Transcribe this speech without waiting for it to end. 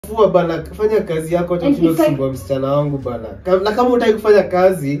fua bana, fanya kazi yako acha kusumbua msichana wangu bana. Na kama unataka kufanya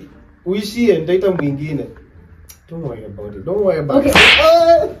kazi, uishie nitaita mwingine. Don't worry about it. Don't worry about it.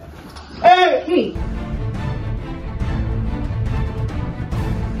 Hey!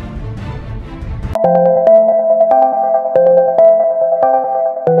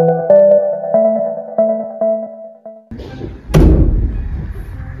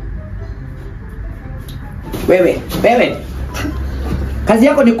 Wewe. Kazi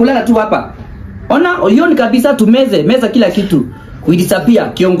yako ni kulala tu hapa. Ona, ulioni kabisa meza kila kitu. We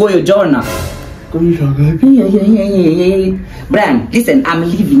disappear, kiongoyo Jona. Brian, listen, I'm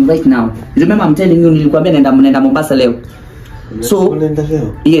leaving right now. Remember I'm telling you nilikwambia naenda Mombasa leo. So,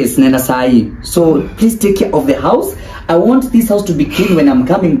 yes, naenda saa hii. So, please take care of the house. I want this house to be clean when I'm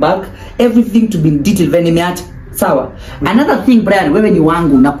coming back. Everything to be in detail when nimeacha. Sawa. Another thing, Brian, wewe ni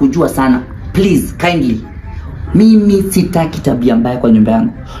wangu na kujua sana. Please, kindly. Mimi sitaki tabia mbaya kwa nyumba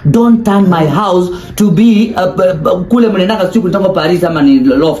yangu. Don't turn my house to be kule mnaendanga siku kutoka Paris ama ni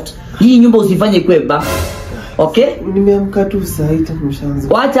loft. Hii nyumba usifanye kweba. Okay? Nimeamka tu saa hii mshanzo.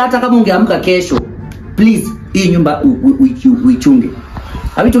 Wacha hata kama ungeamka kesho. Please, hii nyumba uichunge.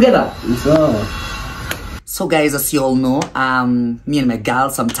 Are we together? So guys, as you all know, me and my girl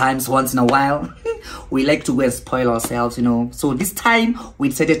sometimes once in a while we like to go and spoil ourselves, you know. So this time we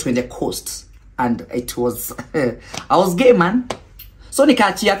decided to the coast. And it was I was gay, man. So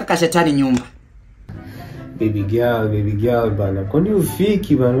nikaachia kaka shetani nyumba. Baby girl bana. Kwani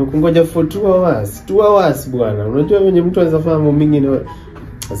ufiki bana? Ukungoja for 2 hours. 2 hours bwana. Unajua wenye mtu anaweza fanya mambo mingi na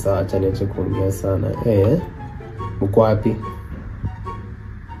sasa acha niache kuongea sana. Uko wapi?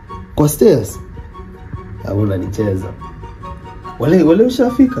 Kwa stairs. Au unanicheza? Wale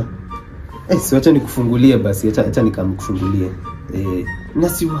ushafika? Si acha nikufungulie basi. Acha nikamkufungulie. Na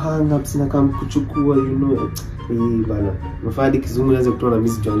si hang up sina kama kuchukua you know. Bana. Mafadi kizungu naweza kutoa na mimi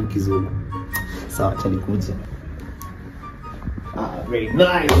sijui kizungu. Sawa, acha nikuje. Very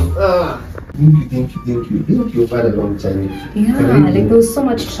nice. Thank you. Bad long time. Yeah, like there was so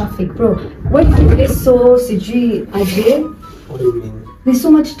much traffic, bro. Why did you get so CG again? What do you mean? There's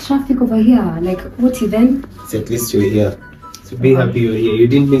so much traffic over here. Like, what even? So at least you're here. So be happy you're here. You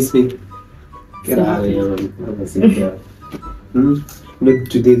didn't miss me. Get So out of here, man. Have a seat here. Look,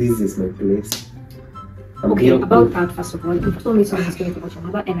 today this is my place. Okay, about that, first of all, you told me something's going to about your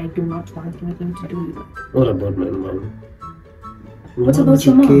mother, and I do not want anything to do with it. What about my mom? What about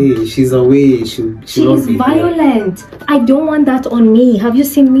your mom? Okay, she's away. She is violent. I don't want that on me. Have you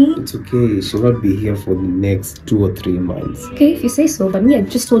seen me? It's okay. She'll not be here for the next 2 or 3 months. Okay, if you say so. But me, I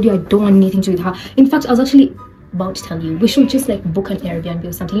just told you I don't want anything to do with her. In fact, I was actually about to tell you we should just like book an Airbnb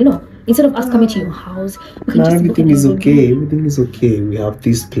or something, you know, instead of us coming to your house. We can just everything is okay. Everything is okay. We have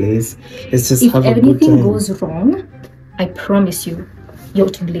this place. Let's just have a good time. If anything goes wrong, I promise you, you're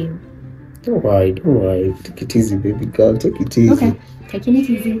to blame. Don't worry. Take it easy, baby girl. Take it easy. Okay, taking it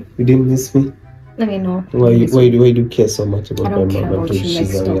easy. You didn't miss me? I mean, no. Why do you care so much about my mom? I don't care about you. Like,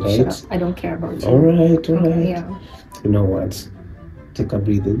 stop, right? shut up. I don't care about you. Alright. Okay, yeah. You know what? Take a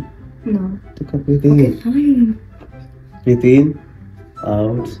breathe in. No. Take a breathe in. Okay, fine. Breathe in,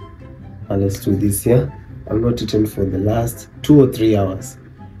 out, and let's do this, yeah? I'm not eating for the last 2 or 3 hours.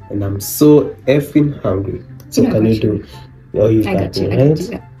 And I'm so effing hungry. So can you do it? Oh, you got it,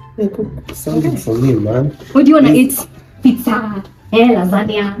 right? Yeah, cook something for me, man. What do you want to eat? Pizza,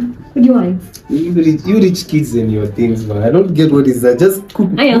 lasagna. What do you want? You rich kids and your things, man. I don't get what is that. Just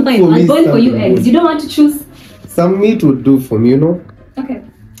cook. I am fine. I'll boil for you eggs. You don't want to choose? Some meat would do for me, you know? Okay.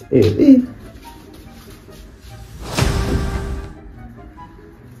 Hey.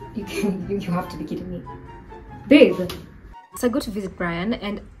 You have to be kidding me. Babe. So I go to visit Brian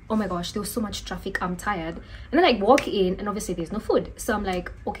and oh my gosh, there was so much traffic, I'm tired. And then I walk in and obviously there's no food. So I'm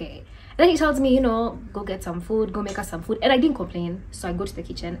like, okay. And then he tells me, you know, go get some food, go make us some food. And I didn't complain. So I go to the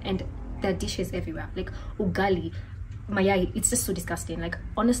kitchen and there are dishes everywhere. Like ugali, mayai, it's just so disgusting. Like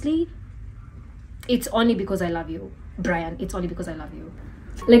honestly, it's only because I love you, Brian. It's only because I love you.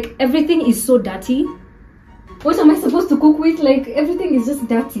 Like everything is so dirty. What am I supposed to cook with? Like everything is just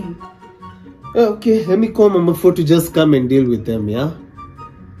dirty. Okay, let me call Mama for to just come and deal with them, yeah?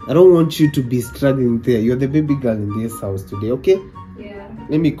 I don't want you to be struggling there. You're the baby girl in this house today, okay? Yeah.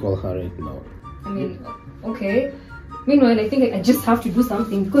 Let me call her right now. I mean, okay. Meanwhile, I think I just have to do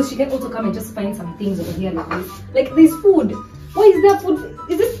something because she can also come and just find some things over here like this. Like there's food. Why is there food?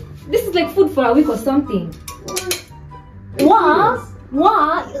 Is this is like food for a week or something? What?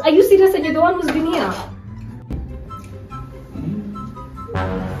 What? Are you serious that you're the one who's been here?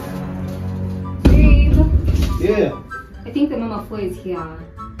 Yeah. I think the mama four is here.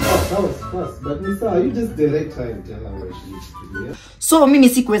 Oh, That was fast. But Nisa, you just direct her and tell her what she needs to do, yeah? So mimi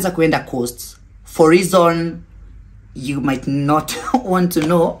sikuweza kuenda coast for reason you might not want to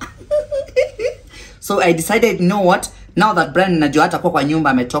know. So I decided, you know what? Now that Brian najua hata kwa nyumba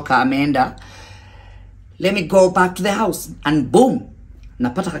ametoka ameenda, let me go back to the house, and boom,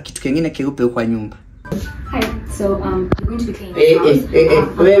 napata kitu kingine keupe kwa nyumba. Hi, so you're going to be cleaning the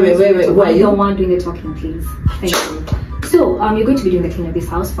house. Wait, who are you? Don't want doing the talking, please. Thank you. So you're going to be doing the cleaning of this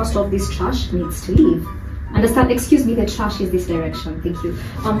house. First off, this trash needs to leave. Understand? Excuse me, the trash is this direction. Thank you.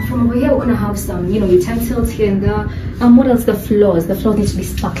 From over here, we're gonna have some, utensils here and there. What else? The floors. The floors need to be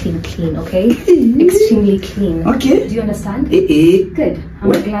sparkling clean, okay? Extremely clean. Okay. Do you understand? Good.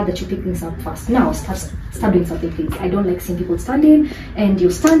 I'm glad that you picked things up fast. Now, start doing something, please. I don't like seeing people standing, and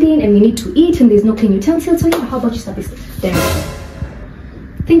you're standing, and we need to eat, and there's no clean utensils. So yeah, how about you start this direction?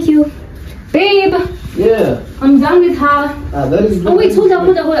 Thank you, babe. Yeah. I'm done with her. That is. Oh wait, hold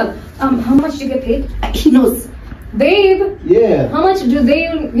up. How much do you get paid? He knows. Babe. Yeah. How much do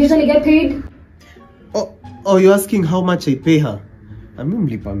they usually get paid? Oh, you're asking how much I pay her?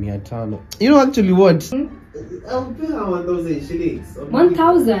 Amemlipa 500. You know actually what? I'll pay her 1,000 shillings.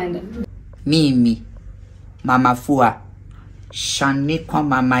 1,000. Mimi, Mama Fua, Shaniqwa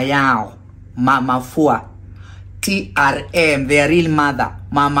mama yao, Mama Fua, TRM, their real mother,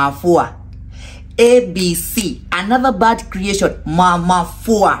 Mama Fua, ABC, another bad creation, Mama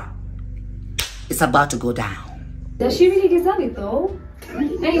Fua. It's about to go down. Does she really deserve it though?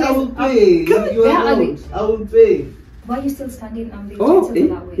 Anyways, I will pay. You are right. I will pay. Why are you still standing the Oh,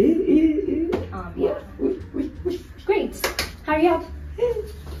 that way? Yeah. Great. Hurry up.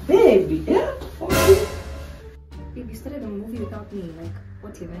 Baby, yeah? Okay. Babe, you started a movie without me. Like,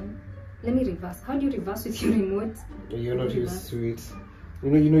 what even? Let me reverse. How do you reverse with your remote? You're not used to it. You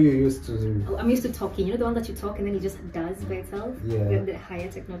know you're used to. Oh, I'm used to talking. You know the one that you talk and then it just does by itself? Yeah. The higher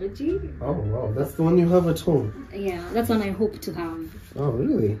technology. Oh wow, that's the one you have at home. Yeah, that's one I hope to have. Oh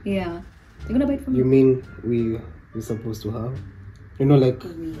really? Yeah. You're gonna buy it from me? You mean we're supposed to have? You know, like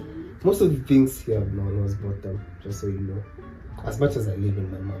most of the things here, no one has bought them. Just so you know. As much as I live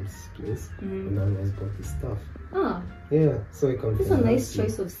in my mom's place, no one has bought this stuff. Ah. Yeah, so I can. It's a nice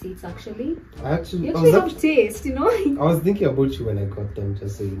choice of seats, actually. You actually have taste, you know. I was thinking about you when I got them,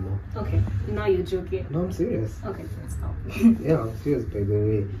 just so you know. Okay, now you're joking. No, I'm serious. Okay, stop. Yeah, I'm serious. By the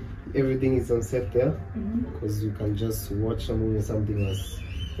way, everything is on set there, because you can just watch a movie or something else.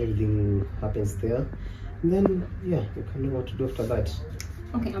 Everything happens there, and then yeah, you can know what to do after that.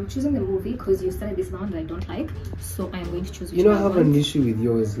 Okay, I'm choosing the movie because you started this one that I don't like, so I'm going to choose. You know, I have an issue with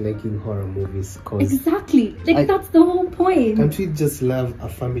you always liking horror movies. Exactly, like that's the whole point. Can't we just love a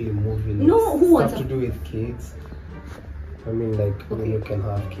family movie? No, who wants to do with kids? I mean, like when you can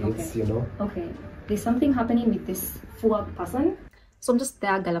have kids, you know. Okay, there's something happening with this Fua person. So I'm just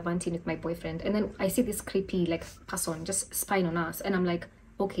there gallivanting with my boyfriend, and then I see this creepy like person just spying on us, and I'm like,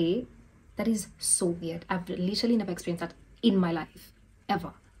 okay, that is so weird. I've literally never experienced that in my life.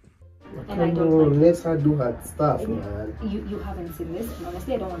 Ever. And I don't like let her do her stuff, man. You haven't seen this, and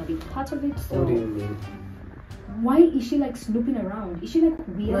honestly I don't want to be part of it. So what do you mean? Why is she like snooping around? Is she like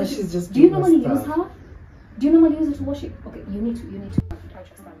weird? No, she's just do you normally use her? Do you normally use her to wash it? Okay, you need to I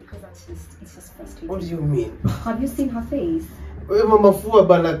trust that because it's just frustrating. What do you mean? Have you seen her face? Wewe Mama Fua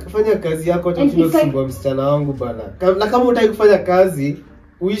bana, fanya kazi yako hata tunasumbua msichana wangu bana. Na kama hutaki kufanya kazi,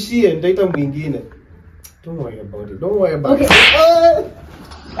 uishie nitaita mwingine. Don't worry about it. Don't worry about it.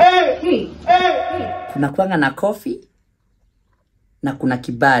 Hey! Kuna kuanga na coffee na kuna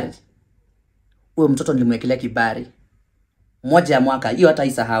kibari. Huyo mtoto nilimwekelea kibari. Moja ya mwaka, hiyo hata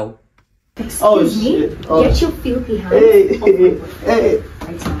isahau. Excuse me. Get your filthy hands. Hey.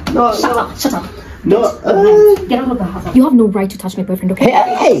 No, shut up. No. Get out of the house. You have no right to touch my boyfriend, okay?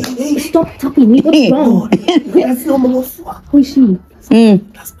 Hey! Stop tapping me. What's wrong? That's not Mama Fua. Who is she?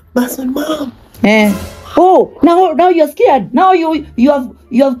 That's my mom. Oh, now you're scared. Now you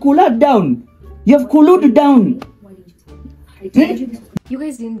have cooled down. You have cooled down. Why did you tell me? I told you this. You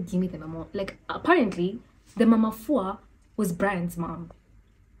guys didn't give me the memo. Like apparently, the Mama Fua was Brian's mom,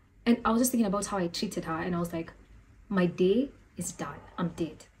 and I was just thinking about how I treated her, and I was like, my day is done. I'm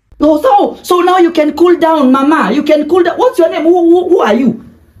dead. Oh, so now you can cool down, Mama. You can cool down. What's your name? Who are you?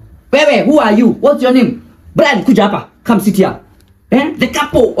 Wait, who are you? What's your name? Brian, kuja hapa. Come sit here. The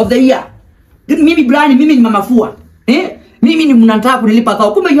couple of the year. Mimi Brian, mimi ni Mama Fua. Mimi ni mnataka kunilipa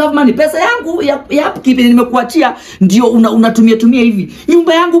kwa. Kumbe you have money. Pesa yangu ya upkeep nimekuachia ndio unatumia hivi.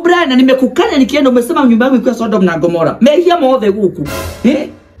 Nyumba yangu Brian, na nimekukanya nikienda umesema nyumba yangu iko Sodom na Gomora. Mehia moothe huku.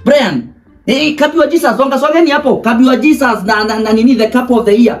 Brian, kabiwa Jesus, songa hapo. Kabiwa Jesus na nini the couple of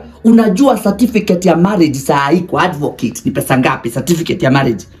the year. Unajua certificate ya marriage saa hii kwa advocate ni pesa ngapi certificate ya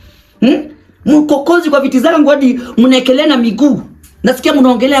marriage? Mkokozi kwa viti zangu hadi mnaekelea na miguu. Nasikia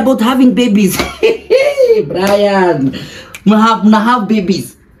mnaongelea about having babies. Brian, mna have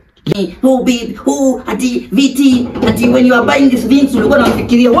babies. Who babe, who ati viti, ati when you are buying these things ulikuwa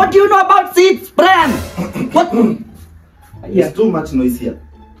unafikiria. What do you know about seats, Brian? What? It's too much noise here.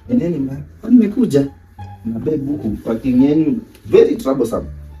 Nini man? Nimekuja. Na babe buku parking yenu very troublesome.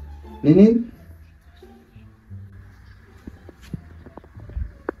 Nini?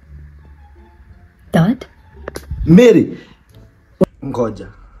 Dad? Mary. Ngoja.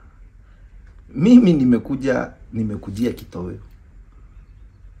 Mimi nimekujia kitoweo.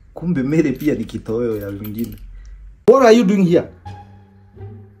 Kumbe Mary pia ni kitoweo ya wengine. What are you doing here?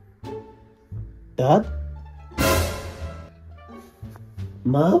 Dad?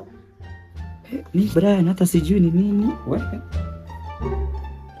 Ma? Ni Brian hata sijui ni nini. Wewe.